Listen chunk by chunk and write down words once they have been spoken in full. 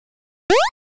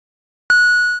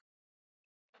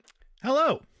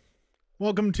Hello.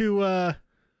 Welcome to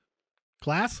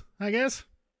class, I guess.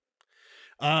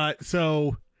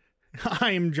 So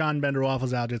I'm John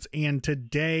BenderWaffles Aljets, and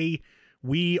today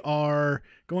we are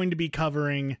going to be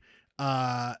covering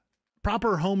proper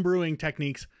homebrewing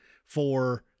techniques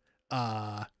for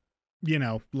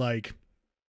like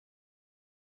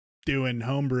doing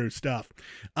homebrew stuff.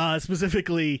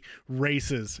 Specifically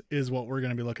races is what we're going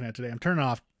to be looking at today. I'm turning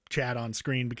off chat on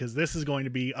screen because this is going to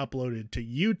be uploaded to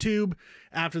YouTube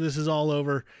after this is all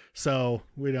over, so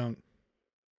we don't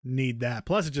need that.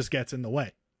 Plus it just gets in the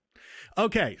way.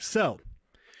 Okay, so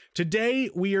today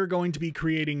we are going to be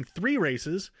creating 3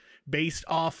 races based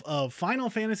off of Final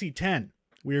Fantasy X.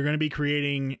 We are going to be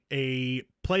creating a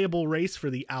playable race for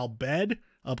the Albed,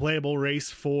 a playable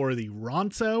race for the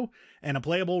Ronso, and a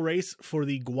playable race for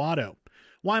the Guado.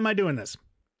 Why am I doing this?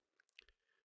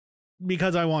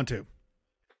 Because I want to.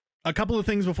 A couple of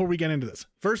things before we get into this.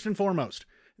 First and foremost,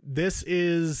 this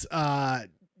is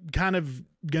kind of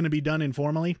going to be done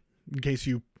informally, in case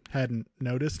you hadn't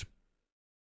noticed.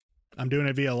 I'm doing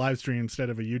it via live stream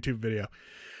instead of a YouTube video.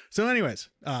 So anyways,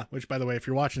 which by the way, if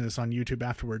you're watching this on YouTube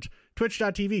afterwards,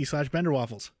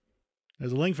 twitch.tv/BenderWaffles.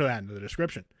 There's a link for that in the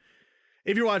description.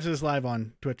 If you're watching this live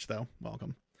on Twitch though,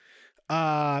 welcome.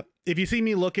 If you see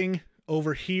me looking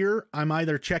over here, I'm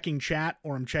either checking chat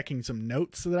or I'm checking some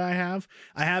notes that I have.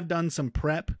 I have done some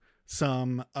prep,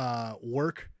 some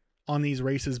work on these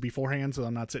races beforehand, so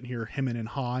I'm not sitting here hemming and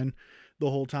hawing the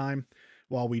whole time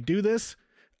while we do this.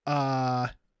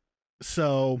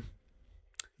 So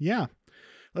yeah,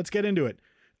 let's get into it.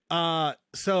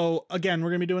 So again,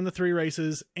 we're gonna be doing the 3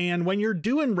 races, and when you're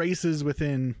doing races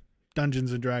within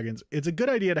Dungeons and Dragons, it's a good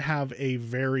idea to have a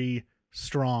very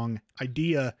strong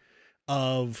idea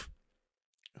of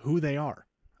who they are,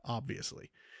 obviously.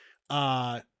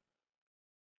 Whether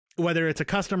it's a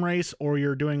custom race or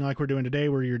you're doing like we're doing today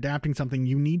where you're adapting something,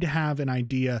 you need to have an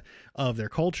idea of their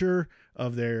culture,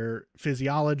 of their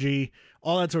physiology,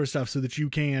 all that sort of stuff, so that you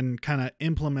can kind of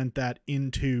implement that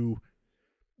into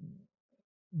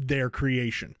their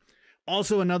creation.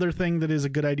 Also, another thing that is a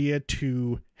good idea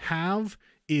to have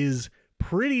is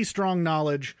pretty strong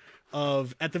knowledge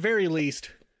of, at the very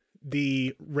least,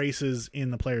 the races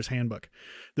in the player's handbook.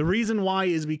 The reason why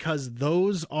is because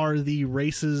those are the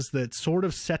races that sort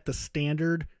of set the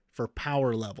standard for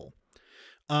power level.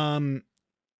 You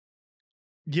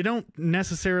don't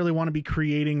necessarily want to be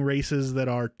creating races that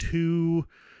are too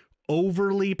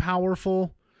overly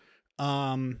powerful,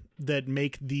 that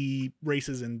make the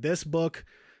races in this book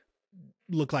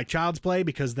look like child's play,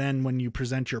 because then when you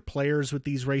present your players with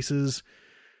these races,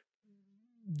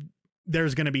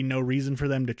 there's going to be no reason for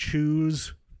them to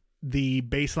choose the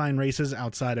baseline races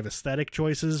outside of aesthetic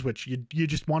choices, which you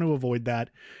just want to avoid that.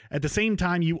 At the same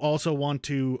time, you also want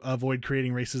to avoid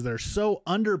creating races that are so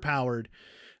underpowered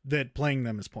that playing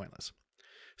them is pointless.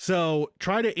 So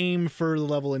try to aim for the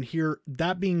level in here.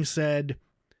 That being said,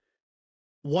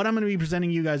 what I'm going to be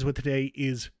presenting you guys with today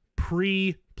is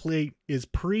pre-play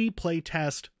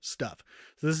test stuff.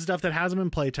 So this is stuff that hasn't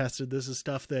been play tested. This is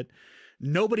stuff that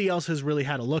nobody else has really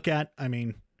had a look at. I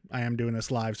mean, I am doing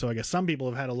this live, so I guess some people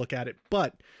have had a look at it,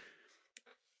 but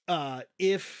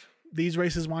if these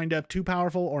races wind up too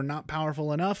powerful or not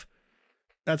powerful enough,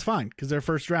 that's fine, because they're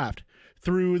first draft.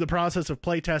 Through the process of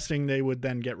playtesting, they would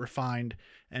then get refined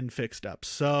and fixed up.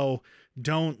 So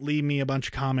don't leave me a bunch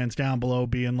of comments down below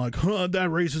being like, huh,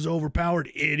 that race is overpowered,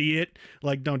 idiot.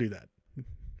 Like, don't do that.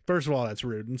 First of all, that's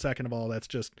rude. And second of all, that's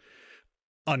just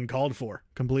uncalled for,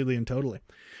 completely and totally.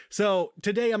 So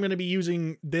today I'm going to be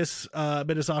using this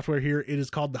bit of software here. It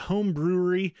is called the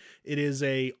Homebrew. It is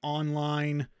a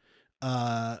online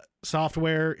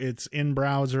software. It's in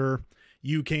browser.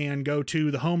 You can go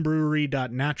to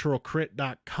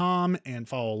thehomebrewery.naturalcrit.com and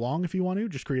follow along if you want to.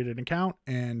 Just create an account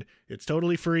and it's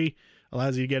totally free.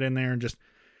 Allows you to get in there and just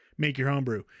make your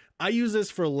homebrew. I use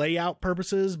this for layout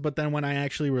purposes, but then when I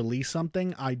actually release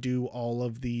something, I do all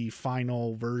of the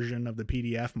final version of the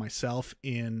PDF myself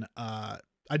in, I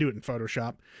do it in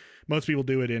Photoshop. Most people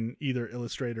do it in either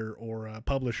Illustrator or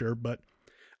Publisher, but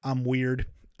I'm weird.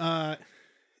 And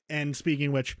speaking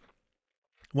of which,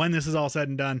 when this is all said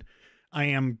and done, I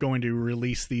am going to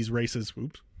release these races.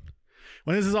 Oops.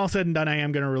 When this is all said and done, I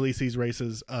am going to release these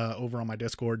races over on my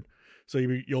Discord. So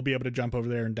you'll be able to jump over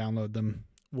there and download them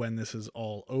when this is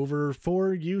all over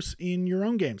for use in your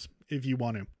own games, if you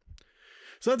want to.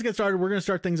 So let's get started. We're going to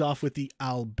start things off with the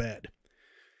Albed.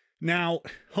 Now,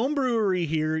 Homebrewery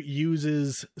here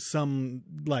uses some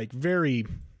like very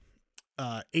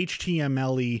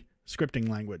HTML-y scripting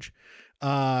language.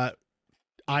 I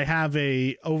have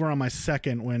over on my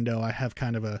second window, I have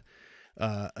kind of a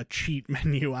a cheat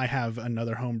menu. I have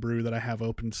another homebrew that I have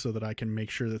open so that I can make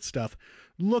sure that stuff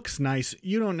looks nice.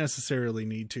 You don't necessarily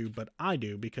need to, but I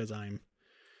do because I'm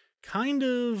kind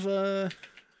of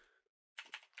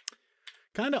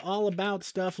all about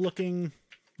stuff looking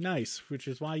nice, which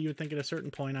is why you would think at a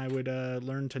certain point I would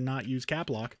learn to not use cap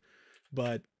lock,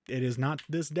 but it is not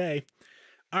this day.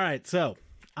 All right, so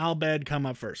Al Bhed come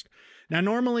up first. Now,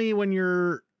 normally when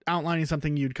you're outlining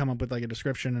something, you'd come up with like a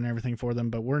description and everything for them,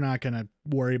 but we're not going to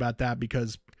worry about that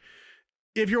because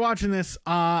if you're watching this,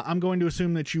 I'm going to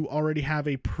assume that you already have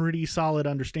a pretty solid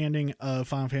understanding of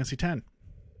Final Fantasy X.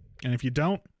 And if you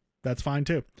don't, that's fine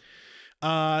too.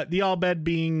 The Al Bhed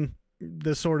being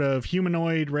the sort of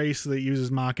humanoid race that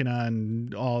uses Machina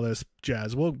and all this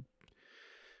jazz. We'll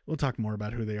talk more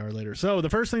about who they are later. So the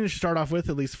first thing that you start off with,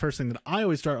 at least the first thing that I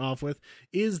always start off with,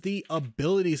 is the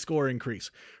ability score increase.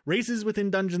 Races within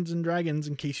Dungeons and Dragons,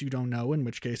 in case you don't know, in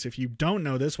which case, if you don't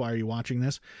know this, why are you watching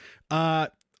this? They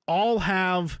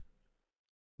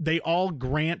all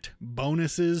grant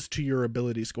bonuses to your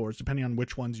ability scores, depending on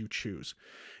which ones you choose.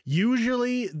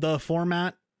 Usually the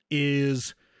format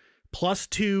is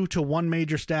 +2 to one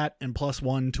major stat and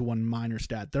 +1 to one minor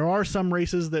stat. There are some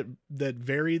races that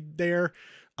vary there.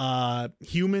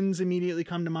 Humans immediately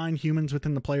come to mind. Humans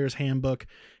within the player's handbook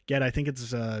get, I think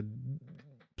it's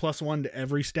 +1 to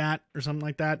every stat or something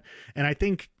like that. And I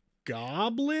think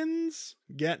goblins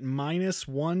get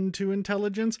 -1 to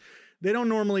intelligence. They don't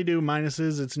normally do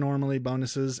minuses. It's normally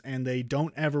bonuses, and they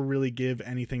don't ever really give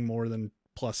anything more than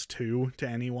 +2 to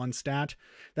any one stat.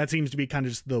 That seems to be kind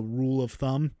of just the rule of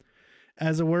thumb,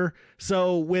 as it were.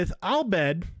 So with Al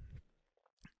Bhed,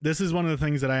 this is one of the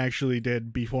things that I actually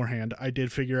did beforehand. I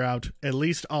did figure out at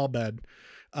least Al Bhed.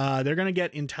 They're going to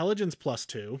get intelligence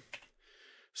 +2.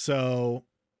 So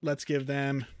let's give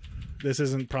them, this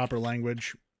isn't proper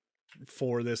language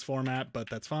for this format, but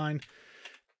that's fine.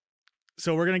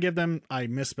 So we're going to give them, I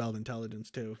misspelled intelligence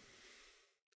too.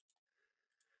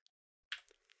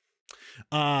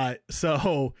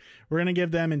 So we're going to give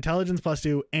them intelligence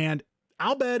 +2, and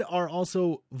Al Bhed are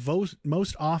also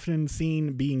most often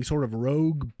seen being sort of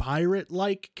rogue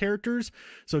pirate-like characters.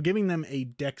 So giving them a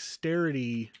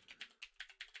dexterity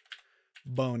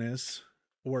bonus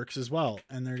works as well.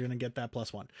 And they're going to get that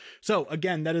 +1. So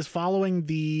again, that is following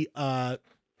the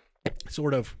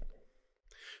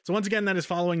so once again, that is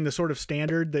following the sort of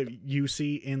standard that you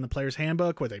see in the player's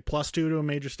handbook with a +2 to a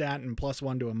major stat and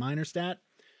 +1 to a minor stat.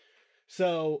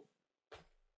 So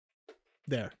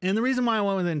there. And the reason why I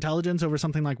went with intelligence over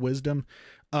something like wisdom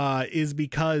is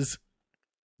because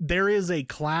there is a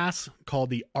class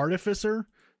called the Artificer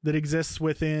that exists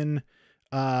within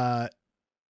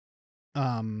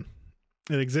Dungeons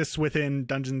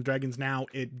and Dragons now.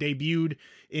 It debuted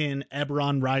in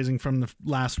Eberron Rising from the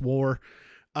Last War,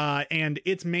 and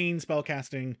its main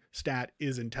spellcasting stat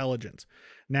is intelligence.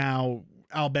 Now,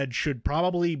 Al Bhed should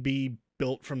probably be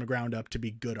built from the ground up to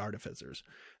be good artificers.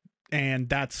 And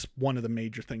that's one of the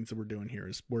major things that we're doing here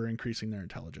is we're increasing their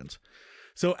intelligence.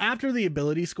 So after the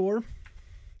ability score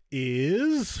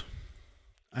is,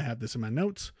 I have this in my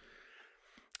notes,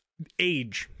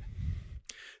 age.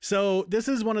 So this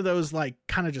is one of those like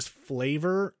kind of just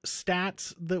flavor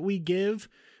stats that we give,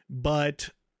 but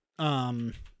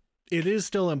it is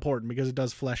still important because it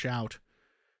does flesh out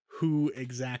who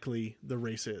exactly the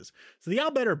race is. So the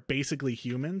Al Bhed are basically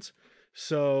humans.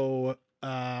 So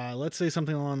let's say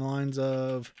something along the lines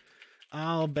of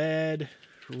Al Bhed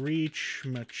reach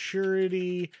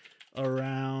maturity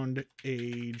around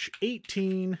age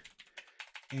 18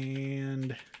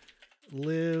 and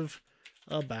live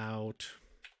about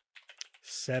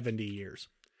 70 years,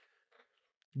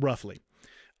 roughly.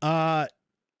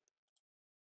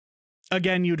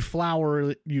 Again, you'd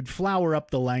flower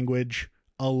up the language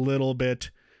a little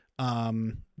bit,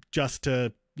 just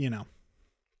to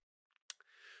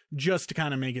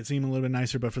kind of make it seem a little bit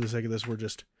nicer. But for the sake of this, we're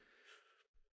just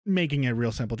making it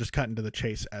real simple, just cutting to the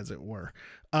chase, as it were.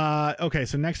 Okay,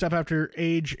 so next up after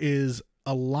age is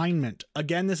alignment.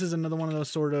 Again, this is another one of those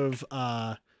sort of,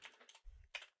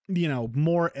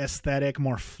 more aesthetic,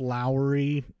 more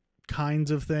flowery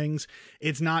kinds of things.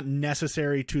 It's not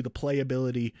necessary to the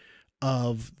playability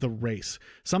of the race.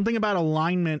 Something about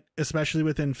alignment, especially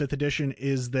within 5th edition,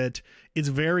 is that it's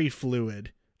very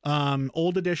fluid.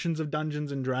 Old editions of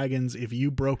Dungeons and Dragons, if you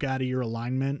broke out of your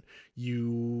alignment,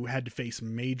 you had to face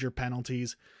major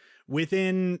penalties.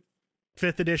 Within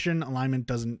 5th edition, alignment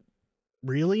doesn't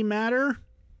really matter.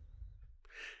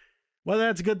 Whether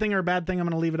that's a good thing or a bad thing, I'm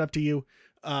going to leave it up to you.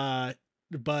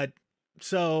 But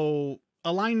so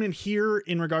alignment here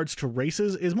in regards to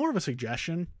races is more of a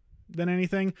suggestion than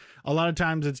anything. A lot of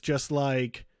times it's just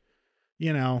like,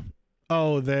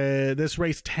 oh, this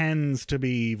race tends to be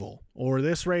evil, or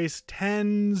this race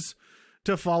tends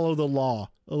to follow the law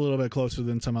a little bit closer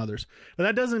than some others. But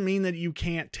that doesn't mean that you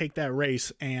can't take that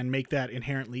race and make that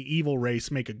inherently evil race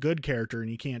make a good character,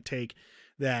 and you can't take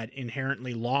that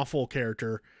inherently lawful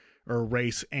character or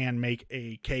race and make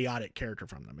a chaotic character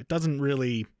from them. It doesn't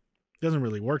really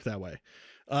work that way.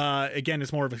 Again,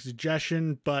 it's more of a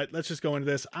suggestion, but let's just go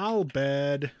into this.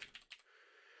 Albed.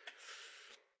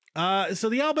 So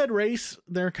the Albed race,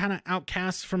 they're kind of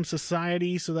outcasts from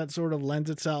society, so that sort of lends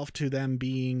itself to them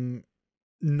being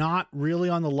not really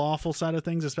on the lawful side of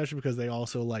things, especially because they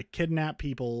also like kidnap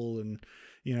people, and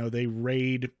you know, they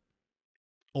raid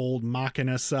old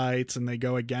Machina sites and they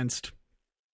go against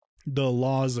the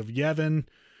laws of Yevon.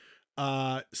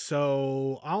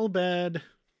 So Albed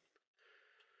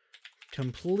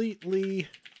completely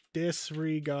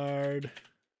disregard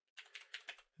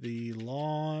the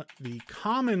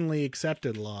commonly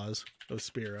accepted laws of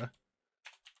Spira.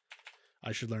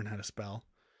 I should learn how to spell.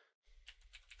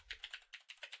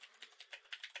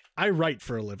 I write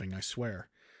for a living, I swear.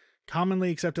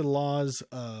 Commonly accepted laws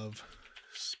of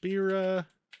Spira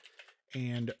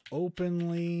and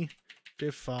openly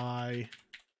defy,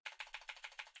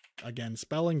 again,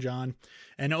 spelling John,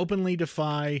 and openly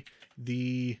defy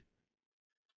the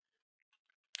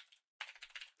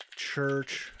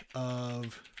Church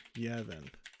of Yevon.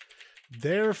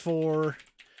 Therefore,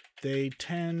 they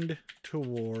tend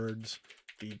towards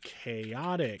the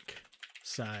chaotic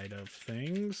side of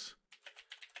things.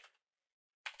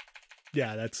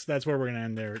 Yeah, that's where we're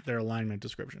going to end their alignment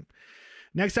description.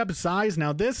 Next up is size.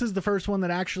 Now, this is the first one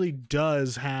that actually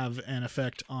does have an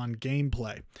effect on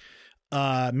gameplay.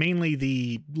 Mainly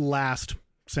the last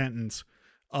sentence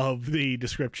of the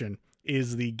description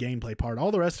is the gameplay part.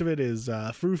 All the rest of it is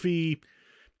froofy,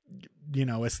 you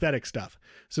know, aesthetic stuff.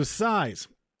 So size.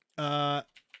 Albed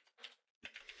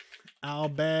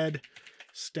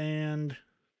stand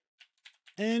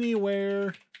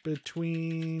anywhere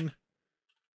between,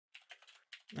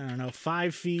 I don't know,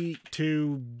 5 feet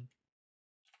to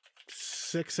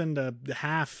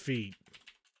 6.5 feet.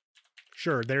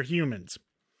 Sure, they're humans,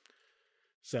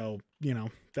 so you know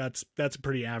that's a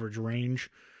pretty average range.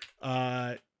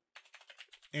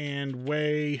 And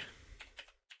weigh.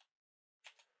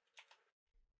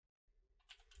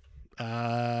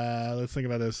 Let's think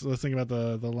about this. Let's think about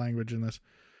the language in this.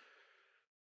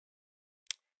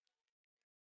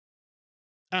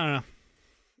 I don't know.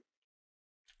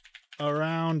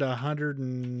 Around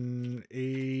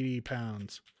 180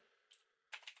 pounds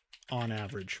on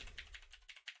average.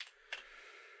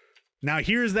 Now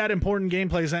here's that important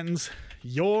gameplay sentence.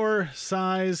 Your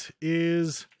size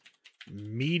is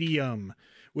medium.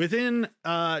 Within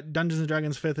Dungeons &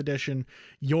 Dragons 5th edition,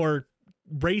 your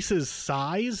race's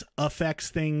size affects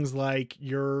things like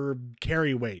your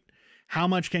carry weight. How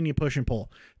much can you push and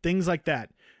pull? Things like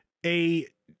that. A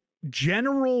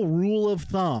general rule of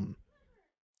thumb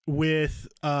with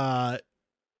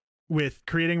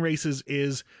creating races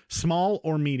is small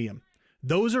or medium.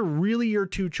 Those are really your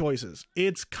two choices.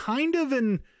 It's kind of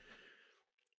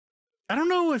I don't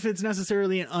know if it's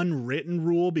necessarily an unwritten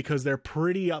rule because they're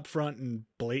pretty upfront and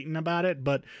blatant about it,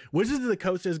 but Wizards of the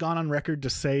Coast has gone on record to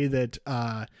say that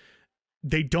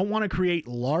they don't want to create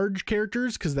large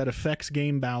characters because that affects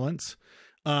game balance.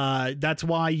 That's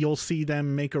why you'll see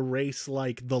them make a race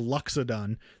like the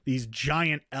Luxodon, these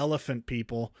giant elephant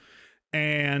people,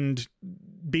 and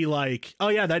be like, oh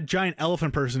yeah, that giant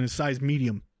elephant person is size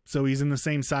medium, so he's in the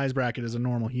same size bracket as a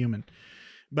normal human.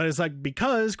 But it's like,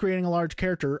 because creating a large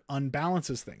character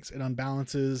unbalances things. It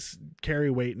unbalances carry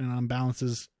weight and it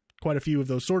unbalances quite a few of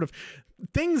those sort of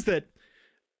things that,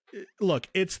 look,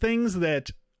 it's things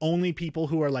that only people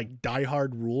who are like diehard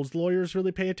rules lawyers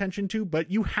really pay attention to,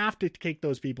 but you have to take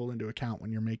those people into account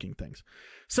when you're making things.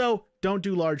 So don't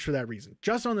do large for that reason.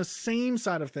 Just on the same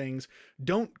side of things,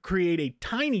 don't create a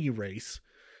tiny race.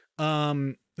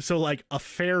 So like a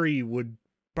fairy would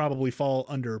probably fall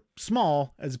under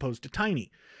small as opposed to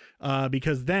tiny,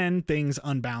 because then things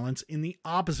unbalance in the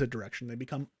opposite direction. They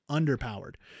become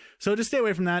underpowered. So just stay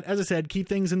away from that. As I said, keep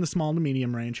things in the small to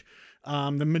medium range.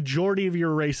 The majority of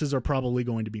your races are probably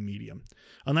going to be medium,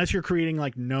 unless you're creating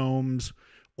like gnomes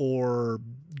or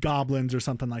goblins or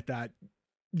something like that.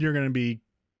 You're going to be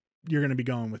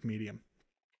going with medium.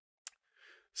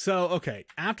 So, okay.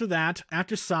 After that,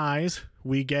 after size,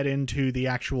 we get into the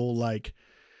actual like,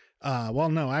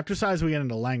 after size, we get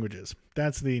into languages.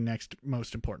 That's the next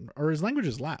most important. Or is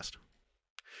languages last?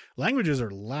 Languages are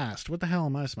last. What the hell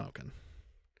am I smoking?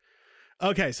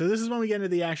 Okay, so this is when we get into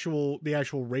the actual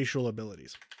racial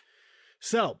abilities.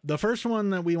 So the first one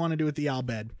that we want to do with the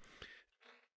Albed.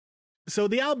 So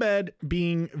the Albed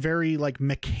being very like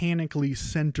mechanically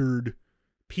centered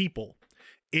people,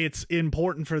 it's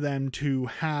important for them to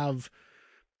have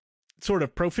sort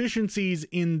of proficiencies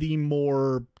in the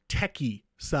more techie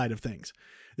side of things.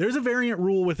 There's a variant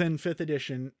rule within 5th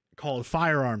edition called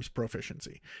firearms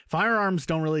proficiency. Firearms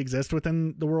don't really exist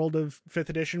within the world of 5th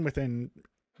edition, within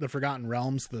the Forgotten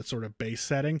Realms, the sort of base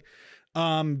setting.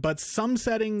 But some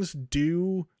settings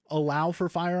do allow for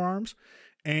firearms.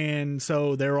 And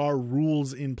so there are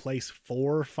rules in place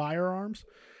for firearms.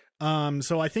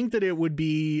 So I think that it would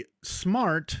be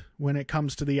smart when it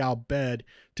comes to the Albed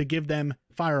to give them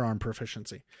firearm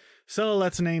proficiency. So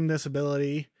let's name this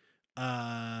ability.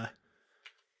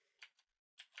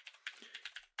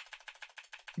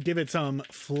 Give it some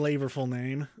flavorful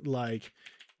name like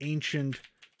Ancient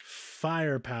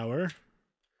Firepower.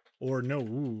 Or no,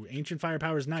 ooh, Ancient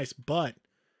Firepower is nice, but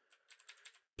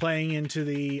playing into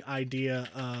the idea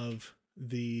of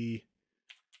the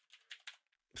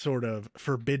sort of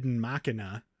forbidden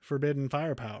machina, forbidden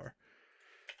firepower.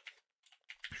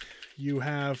 You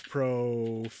have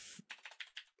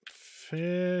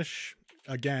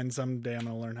again, someday I'm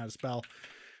going to learn how to spell.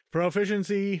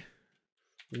 Proficiency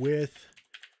with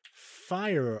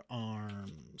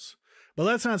firearms. But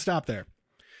let's not stop there.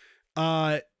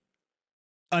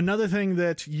 Another thing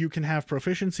that you can have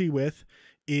proficiency with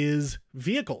is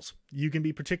vehicles. You can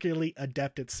be particularly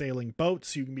adept at sailing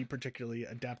boats. You can be particularly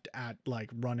adept at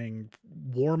like running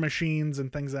war machines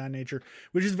and things of that nature,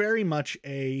 which is very much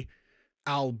a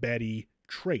Albedi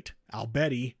trait.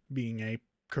 Albedi being a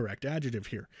correct adjective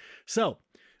here. So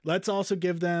let's also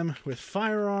give them with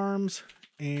firearms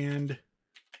and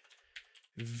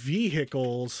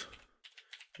vehicles,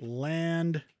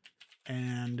 land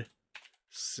and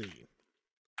sea.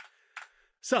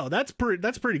 So that's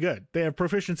pretty good. They have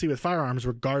proficiency with firearms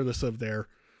regardless of their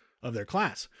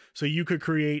class. So you could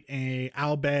create a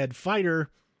Albed fighter,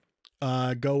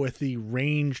 go with the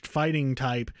ranged fighting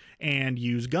type and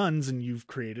use guns, and you've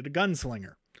created a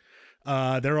gunslinger.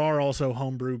 There are also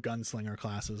homebrew gunslinger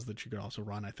classes that you could also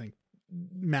run. I think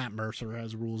Matt Mercer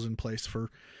has rules in place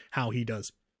for how he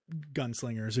does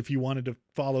gunslingers. If you wanted to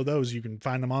follow those, you can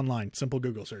find them online. Simple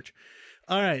Google search.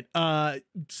 All right.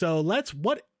 So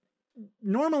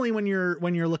normally when you're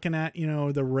looking at,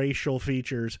 the racial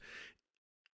features,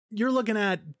 you're looking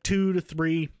at 2 to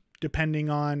 3, depending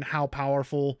on how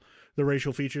powerful the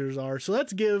racial features are. So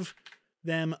let's give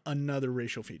them another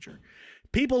racial feature.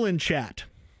 People in chat,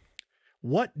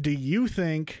 what do you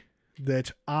think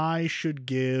that I should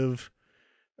give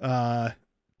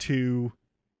to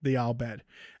the Albed?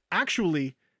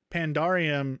 Actually,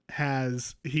 Pandarium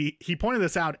has, he pointed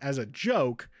this out as a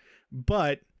joke,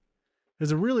 but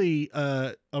there's a really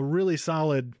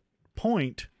solid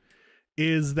point,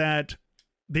 is that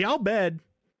the Albed,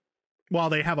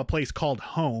 while they have a place called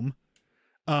home,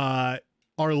 are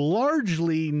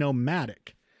largely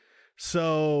nomadic.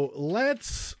 So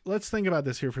let's think about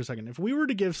this here for a second. If we were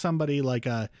to give somebody like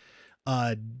a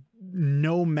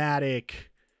nomadic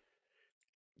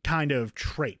kind of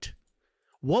trait,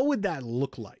 what would that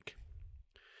look like?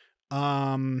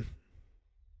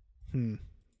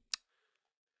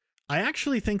 I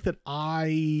actually think that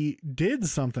I did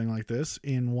something like this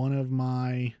in one of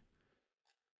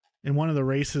the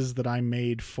races that I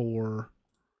made for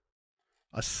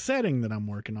a setting that I'm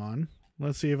working on.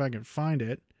 Let's see if I can find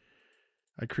it.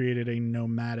 I created a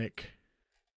nomadic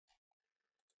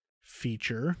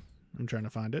feature. I'm trying to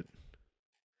find it.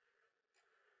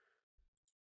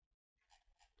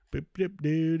 Boop, doop,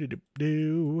 doo, doo, doop,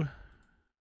 doo.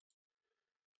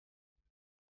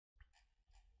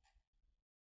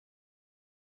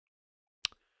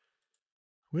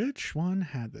 Which one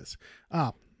had this?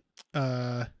 Nope,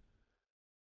 that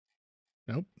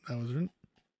wasn't.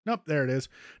 Nope, there it is.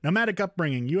 Nomadic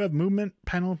upbringing. You have movement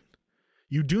penalty.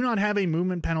 You do not have a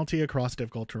movement penalty across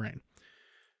difficult terrain.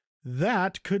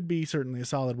 That could be certainly a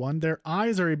solid one. Their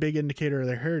eyes are a big indicator of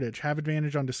their heritage. Have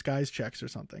advantage on disguise checks or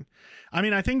something. I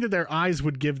mean, I think that their eyes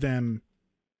would give them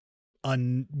a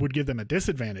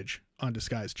disadvantage on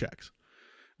disguise checks,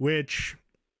 which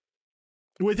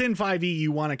within 5e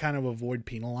you want to kind of avoid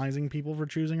penalizing people for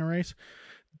choosing a race.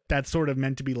 That's sort of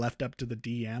meant to be left up to the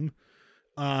DM.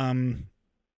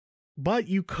 But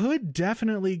you could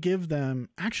definitely give them,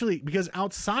 actually, because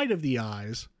outside of the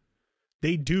eyes,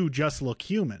 they do just look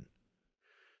human.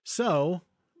 So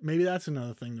maybe that's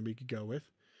another thing that we could go with.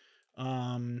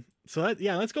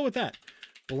 Let's go with that.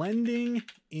 Blending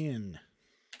in.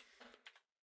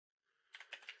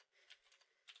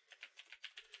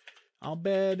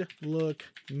 Albed look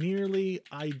nearly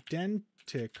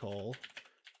identical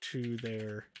to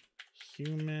their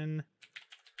human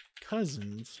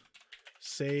cousins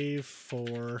save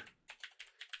for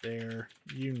their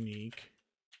unique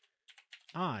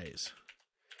eyes.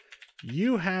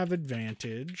 You have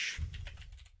advantage.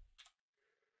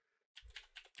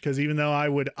 Because even though I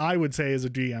would say as a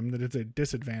GM that it's a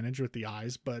disadvantage with the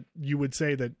eyes, but you would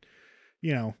say that,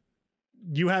 you know,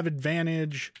 you have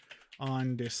advantage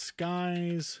on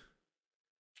disguise.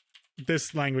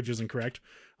 This language isn't correct.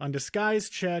 On disguise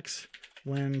checks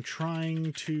when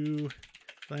trying to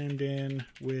blend in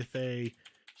with a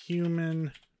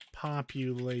human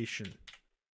population.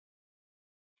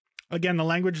 Again, the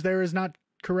language there is not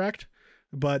correct,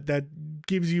 but that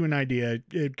gives you an idea.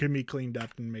 It can be cleaned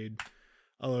up and made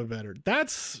a little better.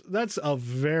 That's a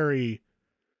very,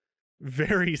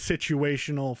 very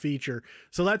situational feature.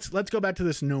 So let's go back to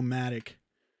this nomadic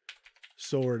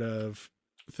sort of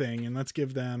thing, and let's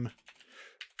give them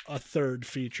a third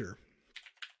feature.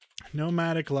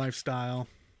 Nomadic lifestyle.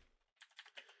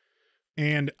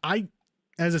 And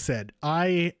as I said,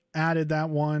 I added that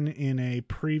one in a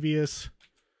previous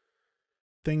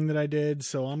thing that I did,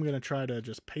 so I'm going to try to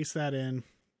just paste that in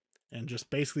and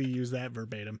just basically use that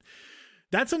verbatim.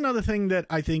 That's another thing that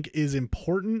I think is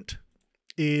important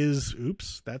is,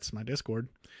 oops, that's my Discord.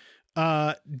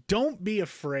 Don't be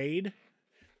afraid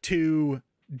to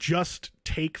just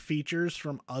take features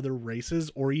from other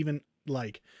races or even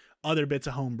like other bits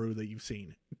of homebrew that you've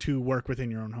seen to work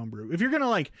within your own homebrew. If you're going to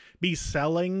like be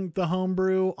selling the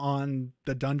homebrew on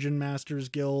the Dungeon Masters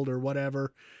Guild or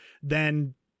whatever,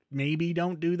 then maybe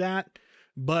don't do that.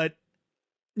 But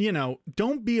you know,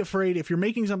 don't be afraid if you're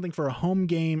making something for a home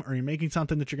game or you're making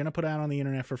something that you're going to put out on the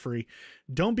internet for free.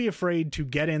 Don't be afraid to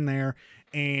get in there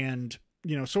and,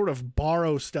 you know, sort of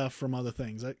borrow stuff from other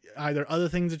things, either other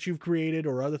things that you've created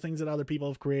or other things that other people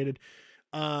have created.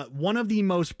 One of the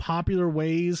most popular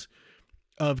ways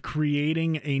of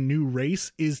creating a new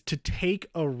race is to take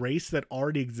a race that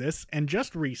already exists and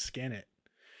just reskin it.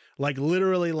 Like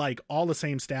literally like all the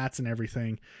same stats and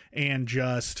everything. And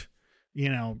just, you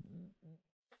know,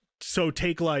 so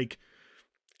take like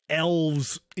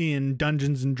elves in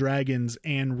Dungeons and Dragons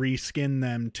and reskin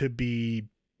them to be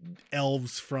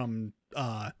elves from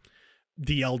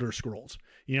the Elder Scrolls.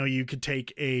 You know, you could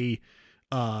take a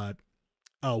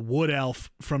wood elf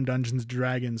from Dungeons and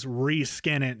Dragons,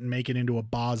 reskin it and make it into a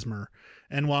Bosmer.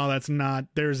 And while that's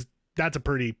a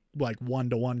pretty like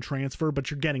 1-to-1 transfer, but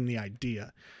you're getting the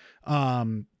idea. I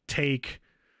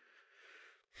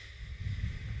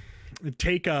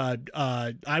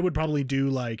would probably do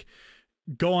like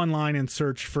go online and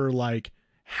search for like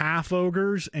half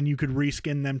ogres and you could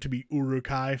reskin them to be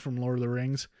Uruk-hai from Lord of the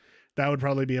Rings. That would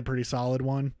probably be a pretty solid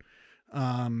one.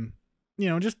 You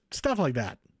know, just stuff like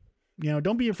that. You know,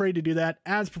 don't be afraid to do that.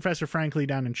 As Professor Frankly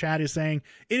down in chat is saying,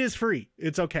 it is free.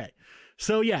 It's okay.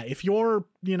 So yeah, if you're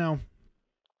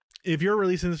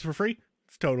releasing this for free,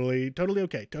 it's totally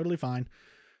okay. Totally fine.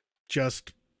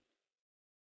 Just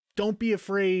don't be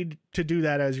afraid to do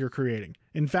that as you're creating.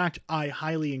 In fact, I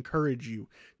highly encourage you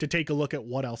to take a look at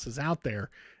what else is out there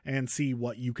and see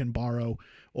what you can borrow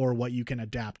or what you can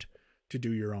adapt to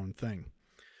do your own thing.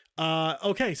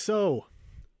 Okay, so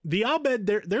the Al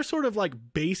Bhed, they're sort of like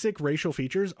basic racial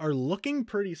features are looking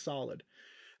pretty solid.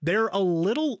 They're a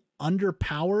little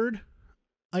underpowered,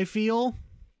 I feel,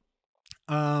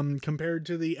 compared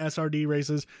to the SRD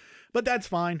races, but that's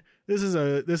fine. This is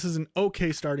an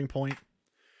okay starting point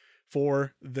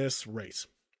for this race.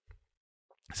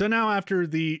 So now after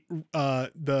the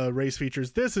race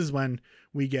features, this is when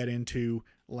we get into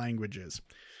languages.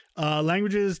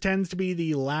 Languages tends to be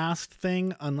the last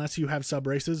thing unless you have sub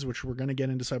races, which we're going to get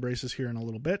into sub races here in a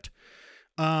little bit.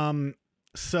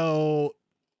 So,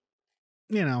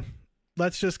 you know,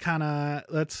 let's just kind of,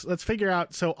 let's figure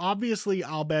out. So obviously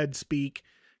Al Bhed speak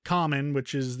Common,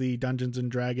 which is the Dungeons and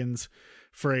Dragons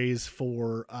phrase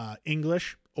for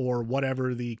English or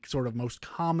whatever the sort of most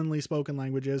commonly spoken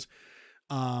language is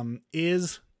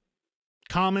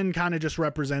Common kind of just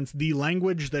represents the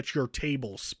language that your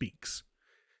table speaks.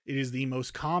 It is the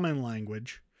most common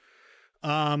language.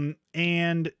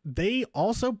 And they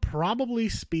also probably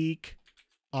speak,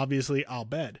 obviously, Al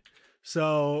Bhed.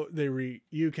 So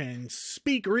you can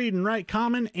speak, read, and write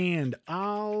Common and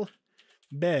Al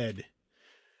Bhed.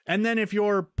 And then if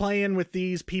you're playing with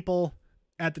these people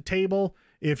at the table,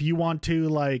 if you want to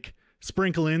like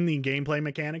sprinkle in the gameplay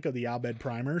mechanic of the Al Bhed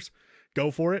primers, go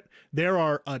for it. There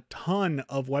are a ton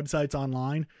of websites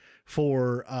online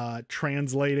for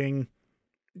translating,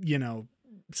 you know,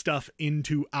 stuff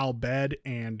into Al Bhed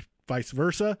and vice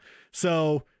versa.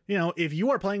 So, you know, if you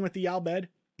are playing with the Al Bhed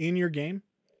in your game,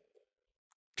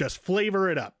 just flavor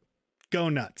it up. Go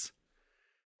nuts.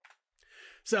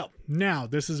 So now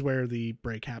this is where the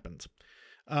break happens.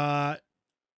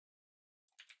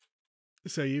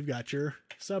 So you've got your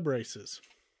sub races.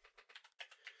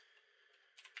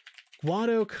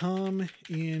 Guado come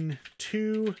in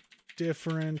 2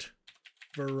 different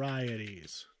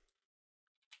varieties.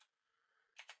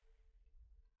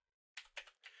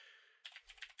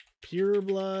 Pure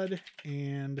blood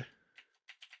and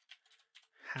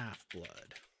half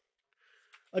blood.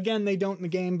 Again, they don't in the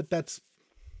game, but that's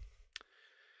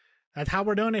how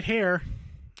we're doing it here.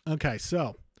 Okay,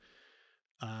 so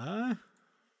I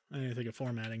need to think of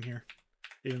formatting here,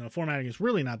 even though formatting is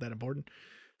really not that important.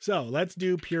 So let's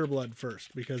do pure blood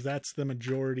first, because that's the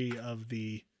majority of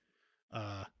the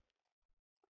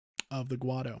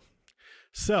Guado.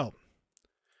 So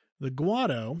the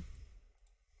Guado,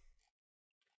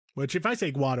 which if I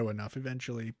say Guado enough,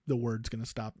 eventually the word's going to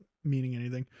stop meaning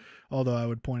anything. Although I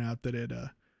would point out that it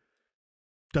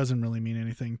doesn't really mean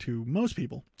anything to most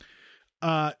people.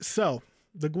 So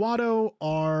the Guado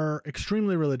are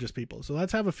extremely religious people. So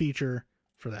let's have a feature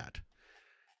for that.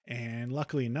 And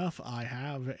luckily enough, I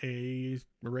have a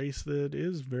race that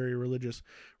is very religious.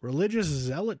 Religious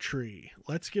zealotry.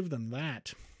 Let's give them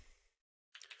that.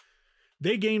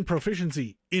 They gain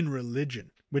proficiency in religion,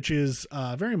 which is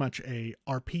very much a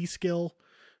RP skill.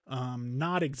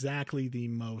 Not exactly the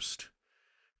most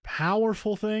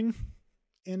powerful thing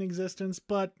in existence,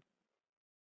 but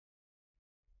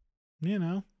you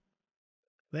know,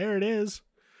 there it is.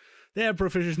 They have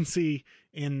proficiency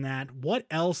in that. What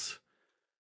else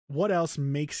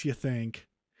makes you think,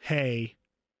 hey,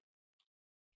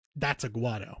 that's a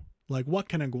Guado? Like, what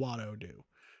can a Guado do?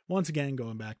 Once again,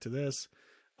 going back to this,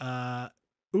 what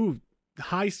am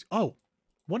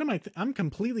I? I'm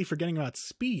completely forgetting about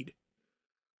speed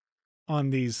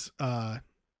on these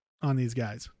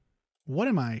guys. What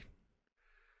am I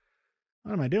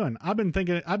doing? I've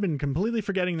been completely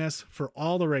forgetting this for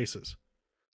all the races.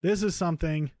 This is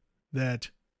something that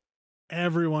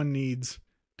everyone needs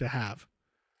to have.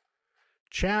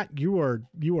 Chat, you are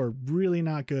really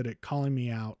not good at calling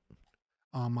me out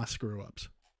on my screw ups.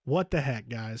 What the heck,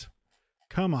 guys?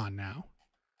 Come on now.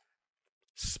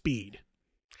 Speed.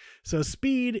 So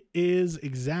speed is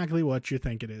exactly what you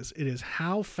think it is. It is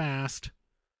how fast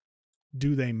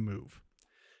do they move.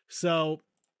 So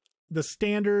the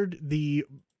standard, the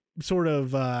sort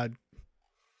of,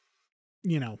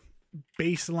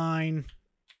 baseline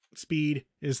speed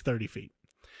is 30 feet.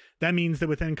 That means that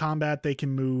within combat, they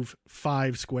can move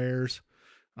 5 squares,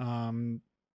 or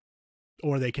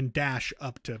they can dash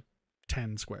up to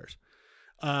 10 squares.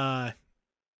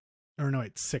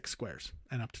 It's 6 squares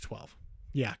and up to 12.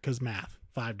 Yeah, because math.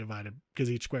 5 divided, because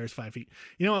each square is 5 feet.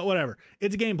 You know what? Whatever.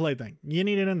 It's a gameplay thing. You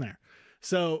need it in there.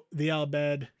 So the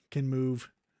Albed can move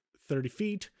 30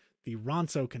 feet. The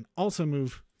Ronso can also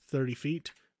move 30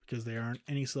 feet because they aren't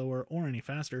any slower or any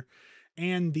faster.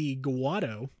 And the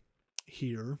Guado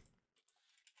here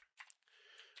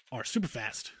are super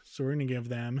fast. So we're going to give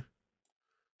them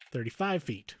 35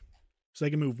 feet. So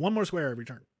they can move 1 more square every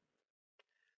turn.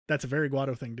 That's a very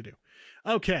Guado thing to do.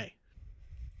 Okay.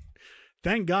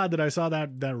 Thank God that I saw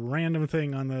that random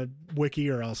thing on the wiki,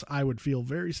 or else I would feel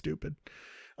very stupid.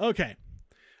 Okay.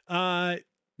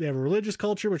 They have a religious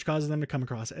culture, which causes them to come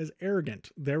across as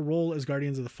arrogant. Their role as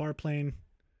guardians of the far plane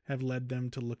have led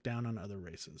them to look down on other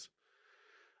races.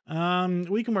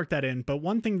 We can work that in, but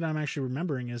one thing that I'm actually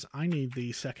remembering is I need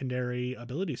the secondary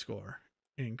ability score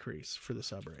increase for the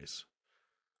sub race.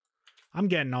 I'm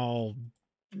getting all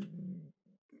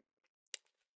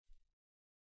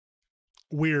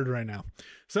weird right now.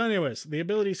 So anyways, the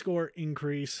ability score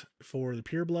increase for the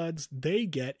purebloods, they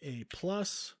get a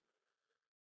plus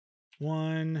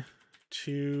 1,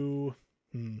 2,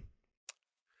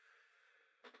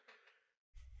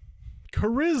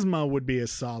 charisma would be a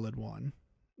solid one,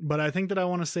 but I think that I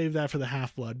want to save that for the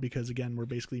half-blood, because again, we're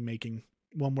basically making,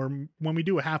 when we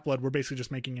do a half-blood, we're basically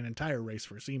just making an entire race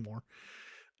for Seymour.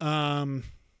 So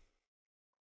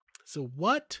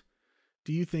what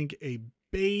do you think a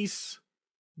base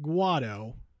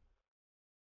Guado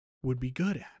would be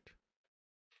good at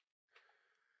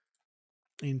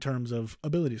in terms of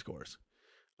ability scores?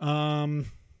 Also,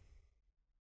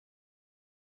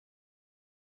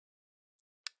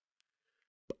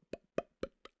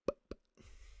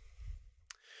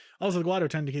 the Guado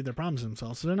tend to keep their problems to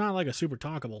themselves, so they're not like a super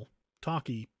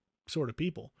talky sort of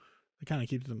people. They kind of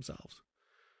keep to themselves.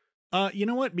 You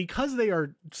know what? Because they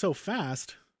are so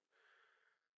fast,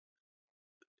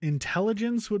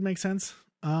 intelligence would make sense.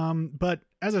 But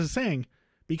as I was saying,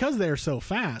 because they are so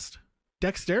fast,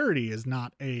 dexterity is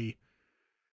not a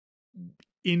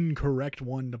incorrect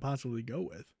one to possibly go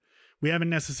with. We haven't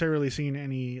necessarily seen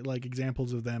any like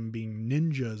examples of them being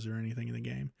ninjas or anything in the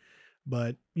game.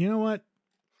 But you know what?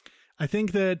 I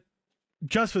think that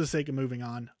just for the sake of moving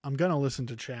on, I'm going to listen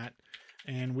to chat,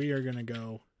 and we are going to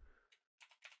go.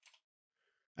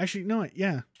 Actually, no,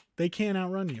 yeah, they can't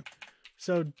outrun you.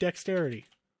 So dexterity.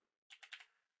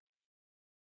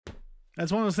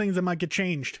 That's one of those things that might get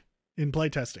changed in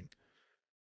playtesting.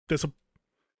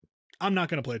 I'm not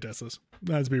going to playtest this.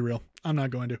 Let's be real. I'm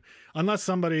not going to. Unless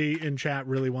somebody in chat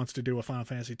really wants to do a Final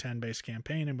Fantasy X based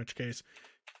campaign, in which case,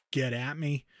 get at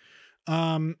me.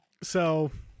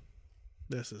 So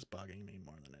this is bugging me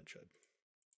more than it should.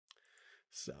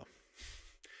 So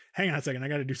hang on a second. I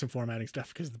got to do some formatting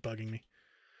stuff because it's bugging me.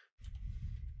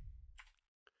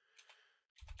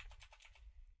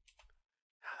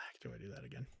 How the heck do I do that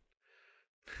again?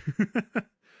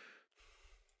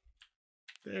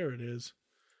 There it is.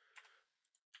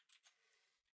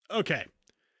 Okay.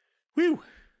 Whew.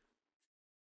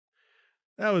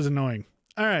 That was annoying.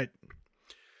 All right.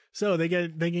 So they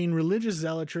gain religious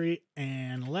zealotry,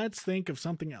 and let's think of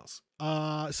something else.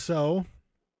 So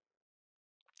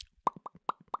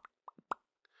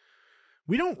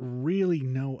we don't really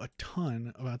know a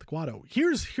ton about the Guado.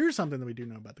 Here's something that we do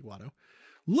know about the Guado.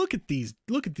 Look at these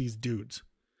dudes.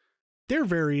 They're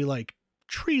very like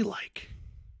tree-like.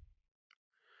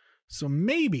 So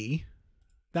maybe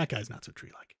that guy's not so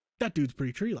tree-like. That dude's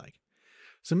pretty tree-like.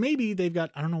 So maybe they've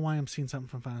got, I don't know why I'm seeing something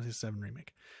from Final Fantasy VII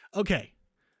Remake. Okay.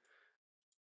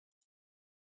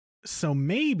 So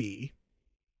maybe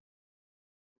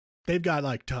they've got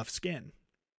like tough skin.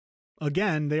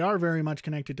 Again, they are very much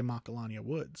connected to Macalania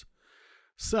Woods.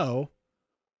 So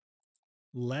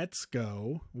let's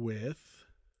go with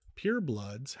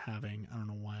Purebloods having, I don't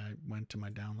know why I went to my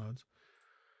downloads.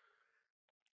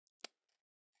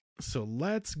 So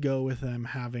let's go with them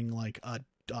having like a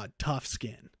tough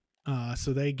skin.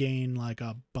 So they gain like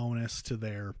a bonus to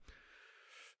their,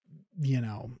 they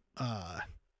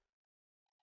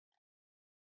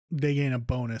gain a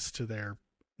bonus to their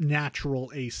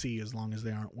natural AC as long as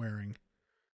they aren't wearing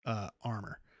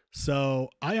armor. So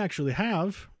I actually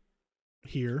have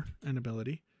here an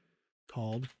ability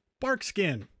called Bark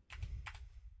Skin.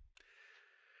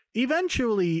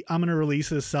 Eventually, I'm going to release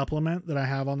this supplement that I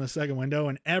have on the second window,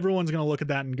 and everyone's going to look at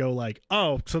that and go like,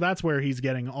 oh, so that's where he's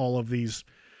getting all of these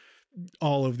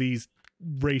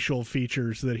racial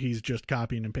features that he's just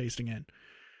copying and pasting in.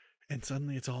 And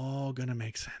suddenly it's all going to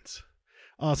make sense.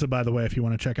 Also, by the way, if you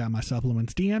want to check out my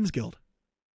supplements, DM's Guild.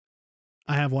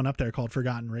 I have one up there called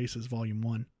Forgotten Races Volume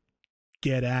 1.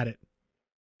 Get at it.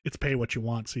 It's pay what you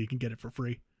want so you can get it for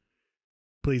free.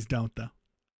 Please don't, though.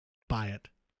 Buy it.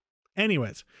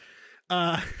 Anyways,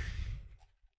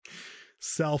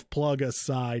 self-plug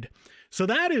aside. So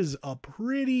that's a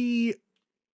pretty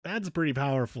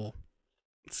powerful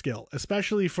skill,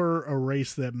 especially for a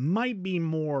race that might be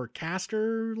more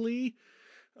casterly.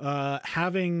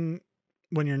 Having,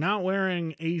 when you're not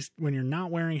wearing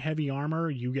heavy armor,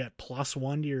 you get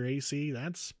 +1 to your AC.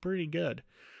 That's pretty good.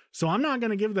 So I'm not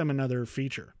going to give them another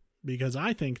feature because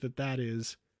I think that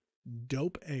is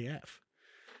dope AF.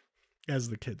 As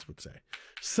the kids would say.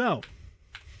 So,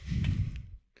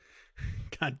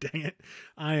 God dang it.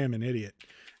 I am an idiot.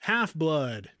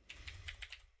 Half-Blood.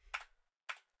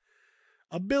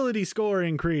 Ability score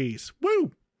increase.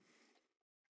 Woo!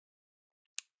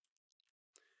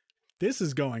 This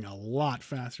is going a lot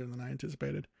faster than I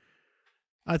anticipated.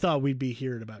 I thought we'd be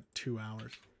here in about 2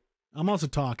 hours. I'm also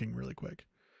talking really quick.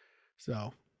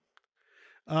 So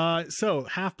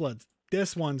Half-Blood.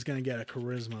 This one's going to get a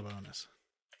charisma bonus.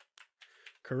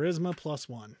 Charisma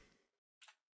 +1.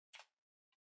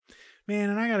 Man,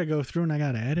 and I got to go through and I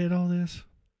got to edit all this.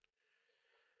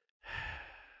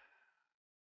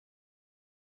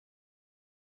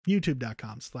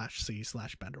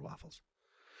 YouTube.com/C/BenderWaffles.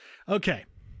 Okay.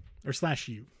 Or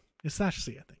 /U. It's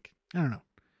 /C, I think. I don't know.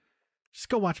 Just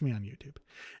go watch me on YouTube.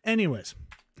 Anyways.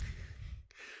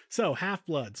 So,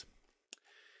 Half-Bloods.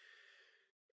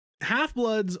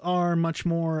 Half-Bloods are much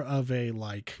more of a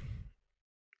like...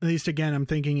 At least again, I'm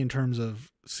thinking in terms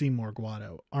of Seymour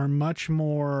Guado, are much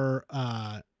more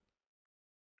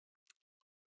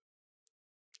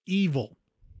evil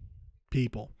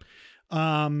people. He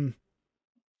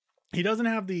doesn't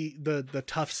have the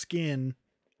tough skin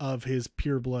of his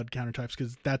Pureblood countertypes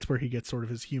because that's where he gets sort of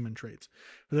his human traits.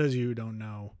 For those of you who don't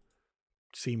know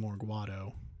Seymour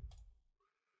Guado,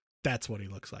 that's what he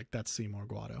looks like. That's Seymour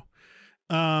Guado.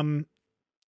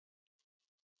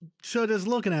 So just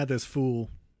looking at this fool,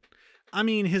 I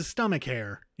mean, his stomach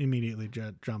hair immediately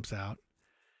jumps out.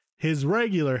 His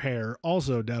regular hair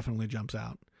also definitely jumps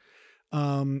out.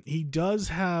 He does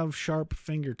have sharp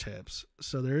fingertips,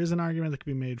 so there is an argument that could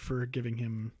be made for giving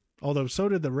him, although so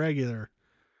did the regular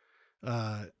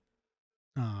Guado.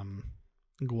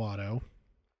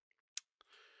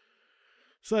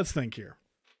 So let's think here.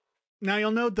 Now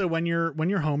you'll note that when you're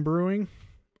homebrewing,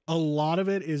 a lot of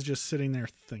it is just sitting there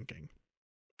thinking.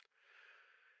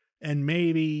 And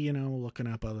maybe, you know, looking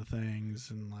up other things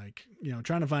and like, you know,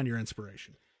 trying to find your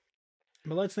inspiration.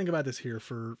 But let's think about this here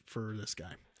for this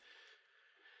guy.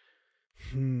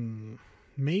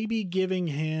 Maybe giving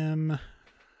him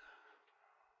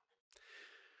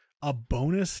a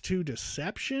bonus to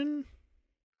deception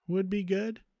would be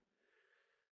good.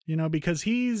 You know, because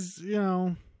he's, you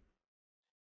know,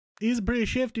 he's a pretty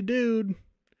shifty dude.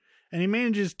 And he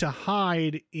manages to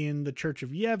hide in the Church of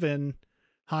Yevon,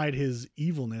 hide his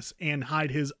evilness and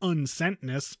hide his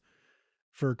unsentness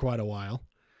for quite a while.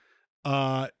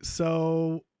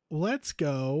 So let's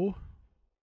go.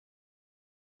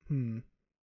 I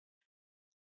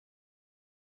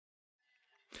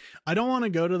don't want to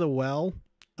go to the well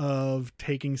of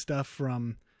taking stuff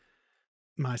from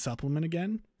my supplement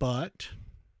again, but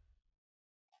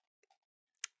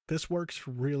this works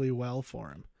really well for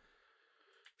him.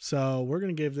 So we're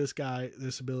going to give this guy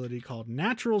this ability called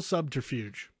Natural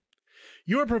Subterfuge.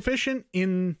 You are proficient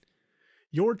in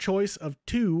your choice of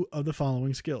 2 of the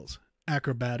following skills.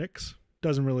 Acrobatics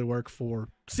doesn't really work for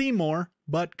Seymour,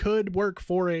 but could work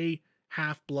for a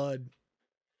half-blood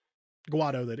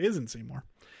Guado that isn't Seymour.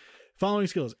 Following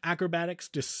skills: acrobatics,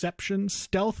 deception,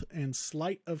 stealth, and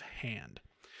sleight of hand.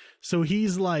 So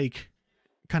he's like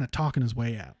kind of talking his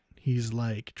way out. He's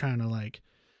like trying to like,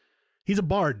 he's a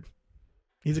bard.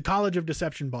 He's a College of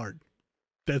Deception bard.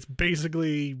 That's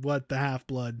basically what the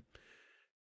half-blood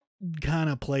kind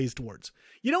of plays towards.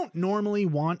 You don't normally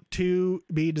want to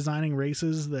be designing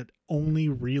races that only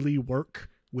really work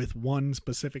with one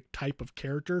specific type of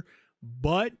character,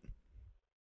 but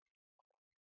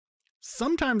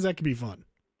sometimes that can be fun.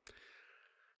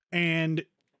 And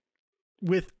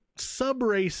with sub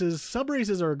races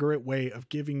are a great way of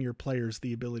giving your players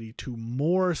the ability to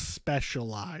more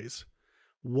specialize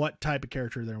what type of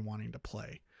character they're wanting to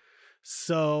play.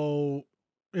 So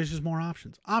there's just more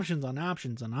options. Options on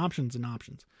options on options and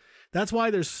options. That's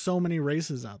why there's so many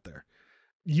races out there.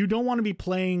 You don't want to be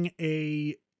playing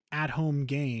a at-home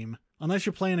game unless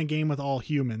you're playing a game with all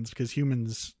humans, because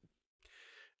humans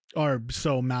are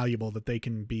so malleable that they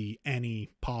can be any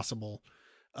possible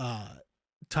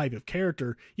type of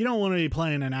character. You don't want to be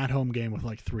playing an at-home game with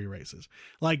like 3 races.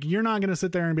 Like, you're not going to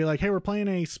sit there and be like, hey, we're playing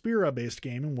a Spira based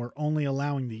game and we're only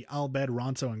allowing the Albed,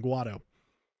 Ronso, and Guado.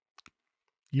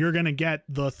 You're going to get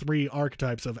the 3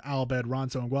 archetypes of Albed,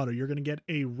 Ronso, and Guado. You're going to get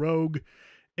a rogue,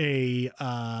 a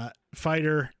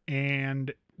fighter,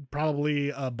 and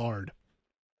probably a bard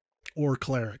or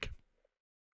cleric.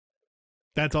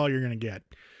 That's all you're going to get.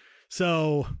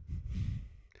 So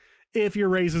if your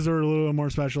races are a little more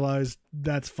specialized,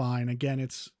 that's fine. Again,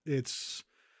 it's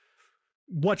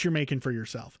what you're making for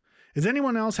yourself. Is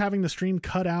anyone else having the stream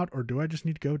cut out, or do I just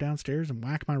need to go downstairs and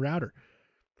whack my router?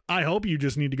 I hope you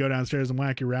just need to go downstairs and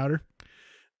whack your router.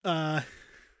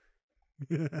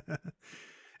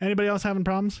 Anybody else having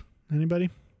problems? Anybody?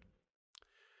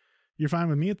 You're fine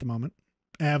with me at the moment.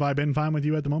 Have I been fine with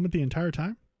you at the moment the entire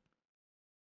time?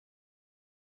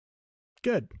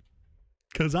 Good.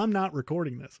 Because I'm not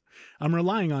recording this. I'm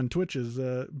relying on Twitch's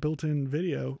built-in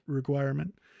video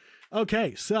requirement.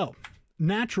 Okay, so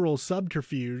Natural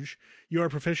Subterfuge. You are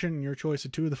proficient in your choice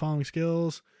of 2 of the following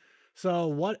skills. So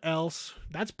what else?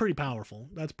 That's pretty powerful.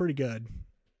 That's pretty good.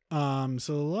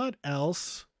 So what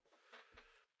else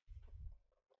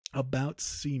about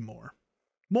Seymour?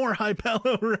 More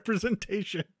Hypello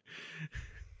representation.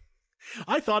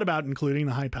 I thought about including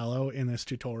the Hypello in this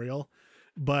tutorial,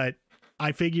 but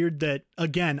I figured that,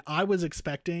 again, I was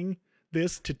expecting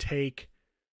this to take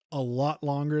a lot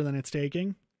longer than it's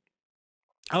taking.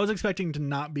 I was expecting to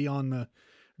not be on the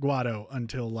Guado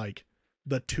until like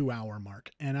the 2-hour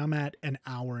mark, and I'm at 1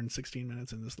 hour and 16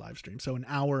 minutes in this live stream. So 1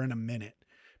 hour and a minute,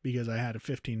 because I had a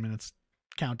 15 minutes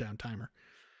countdown timer.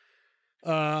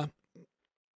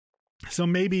 So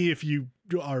maybe if you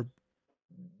are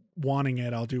wanting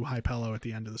it, I'll do Hypello at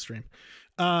the end of the stream.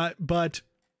 But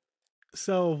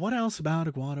so what else about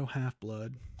a Guado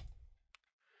half-blood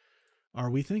are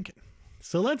we thinking?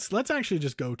 So let's actually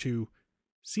just go to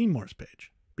Seymour's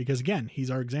page, because again,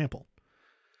 he's our example.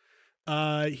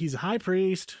 He's a high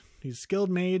priest, he's a skilled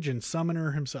mage and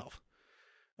summoner himself.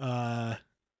 He's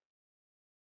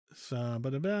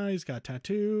got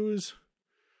tattoos.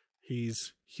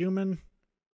 He's human.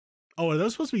 Oh, are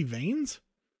those supposed to be veins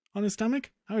on his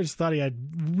stomach? I just thought he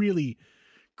had really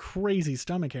crazy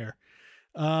stomach hair.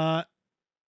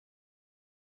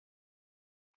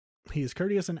 He is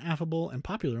courteous and affable and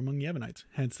popular among Yevonites,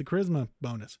 hence the charisma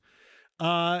bonus.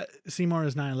 Seymour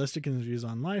is nihilistic in his views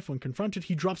on life. When confronted,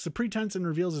 he drops the pretense and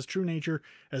reveals his true nature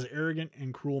as an arrogant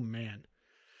and cruel man.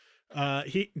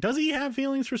 Does he have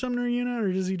feelings for Sumner Yuna,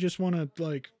 or does he just want to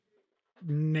like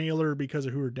nail her because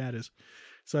of who her dad is?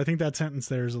 So I think that sentence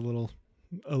there is a little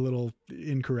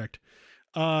incorrect.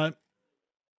 Or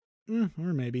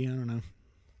maybe, I don't know.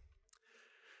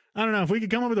 If we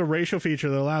could come up with a racial feature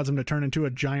that allows him to turn into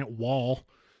a giant wall.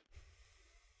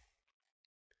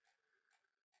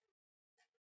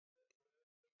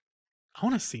 I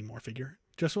want a Seymour figure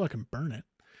just so I can burn it.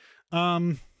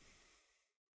 I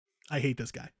hate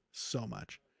this guy so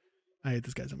much.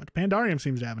 Pandarium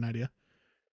seems to have an idea.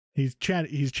 He's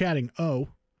chatting. Oh,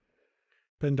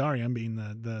 Pandarium being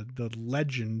the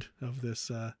legend of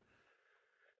this.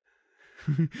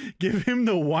 Give him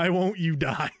the "Why won't you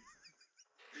die?"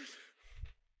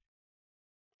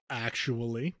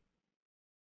 Actually,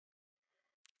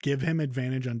 give him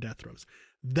advantage on death throws.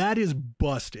 That is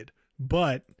busted,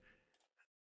 but.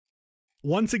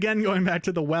 Once again, going back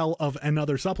to the well of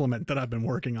another supplement that I've been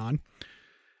working on,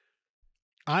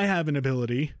 I have an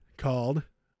ability called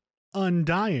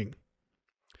Undying.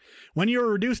 When you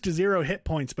are reduced to 0 hit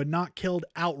points but not killed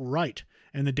outright,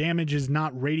 and the damage is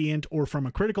not radiant or from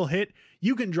a critical hit,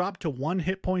 you can drop to 1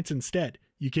 hit points instead.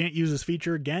 You can't use this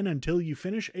feature again until you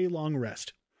finish a long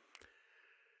rest.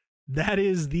 That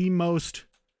is the most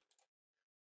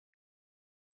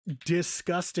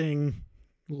disgusting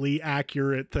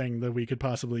accurate thing that we could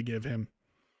possibly give him.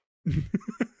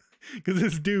 Because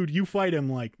this dude, you fight him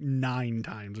like 9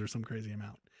 times or some crazy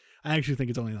amount. I actually think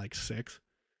it's only like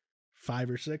 5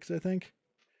 or 6, I think.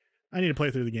 I need to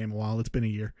play through the game a while. It's been a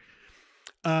year.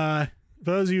 For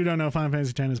those of you who don't know, Final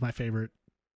Fantasy X is my favorite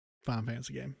Final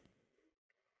Fantasy game.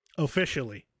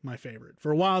 Officially my favorite.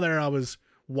 For a while there, I was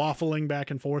waffling back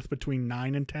and forth between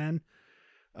 9 and 10.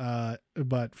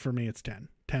 But for me, it's 10.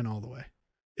 10 all the way.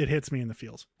 It hits me in the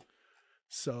feels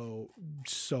so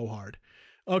hard.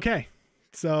 Okay,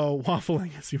 so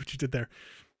waffling. I see what you did there.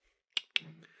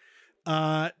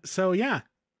 So yeah,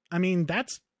 I mean,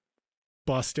 that's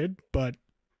busted, but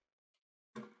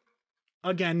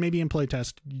again, maybe in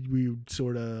playtest we would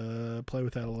sort of play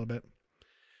with that a little bit.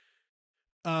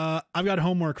 I've got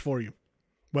homework for you.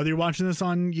 Whether you're watching this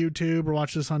on YouTube or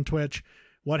watch this on Twitch,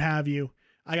 what have you,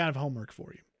 I got homework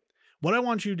for you. What I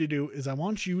want you to do is I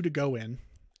want you to go in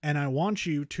and I want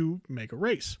you to make a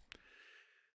race.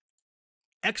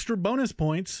 Extra bonus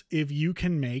points if you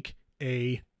can make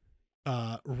a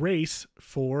race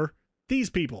for these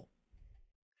people.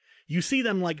 You see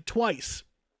them like twice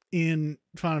in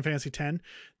Final Fantasy X.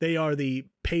 They are the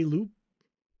Pelu.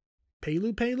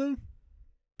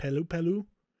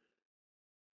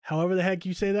 However the heck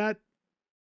you say that.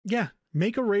 Yeah,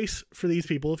 make a race for these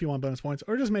people if you want bonus points,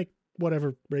 or just make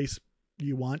whatever race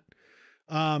you want.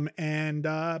 And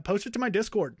post it to my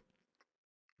Discord.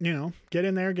 You know, get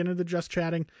in there, get into the Just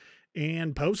Chatting,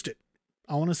 and post it.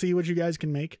 I want to see what you guys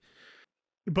can make.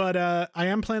 But I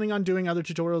am planning on doing other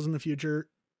tutorials in the future.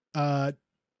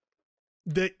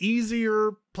 The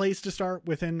easier place to start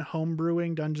within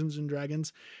homebrewing Dungeons and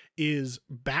Dragons is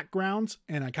backgrounds,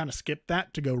 and I kind of skipped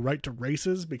that to go right to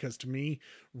races, because to me,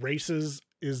 races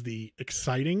is the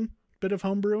exciting bit of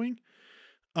homebrewing.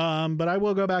 But I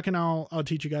will go back and I'll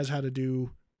teach you guys how to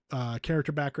do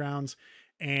character backgrounds,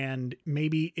 and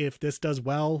maybe if this does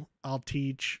well, I'll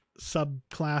teach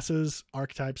subclasses,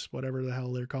 archetypes, whatever the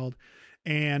hell they're called,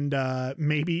 and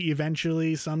maybe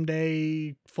eventually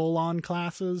someday full-on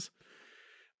classes.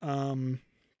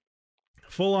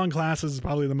 Full-on classes is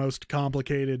probably the most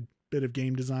complicated bit of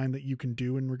game design that you can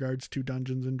do in regards to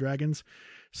Dungeons and Dragons.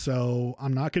 So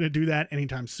I'm not going to do that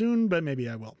anytime soon, but maybe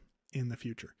I will in the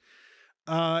future.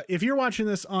 If you're watching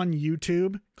this on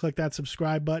YouTube, click that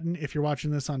subscribe button. If you're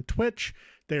watching this on Twitch,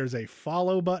 there's a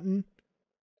follow button.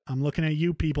 I'm looking at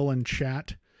you people in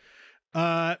chat.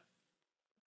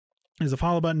 There's a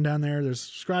follow button down there. There's a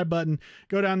subscribe button.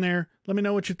 Go down there. Let me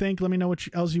know what you think. Let me know what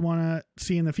else you want to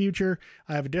see in the future.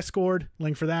 I have a Discord.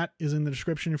 Link for that is in the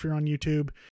description if you're on YouTube.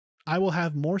 I will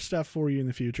have more stuff for you in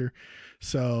the future.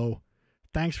 So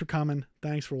thanks for coming.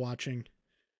 Thanks for watching.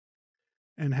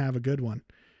 And have a good one.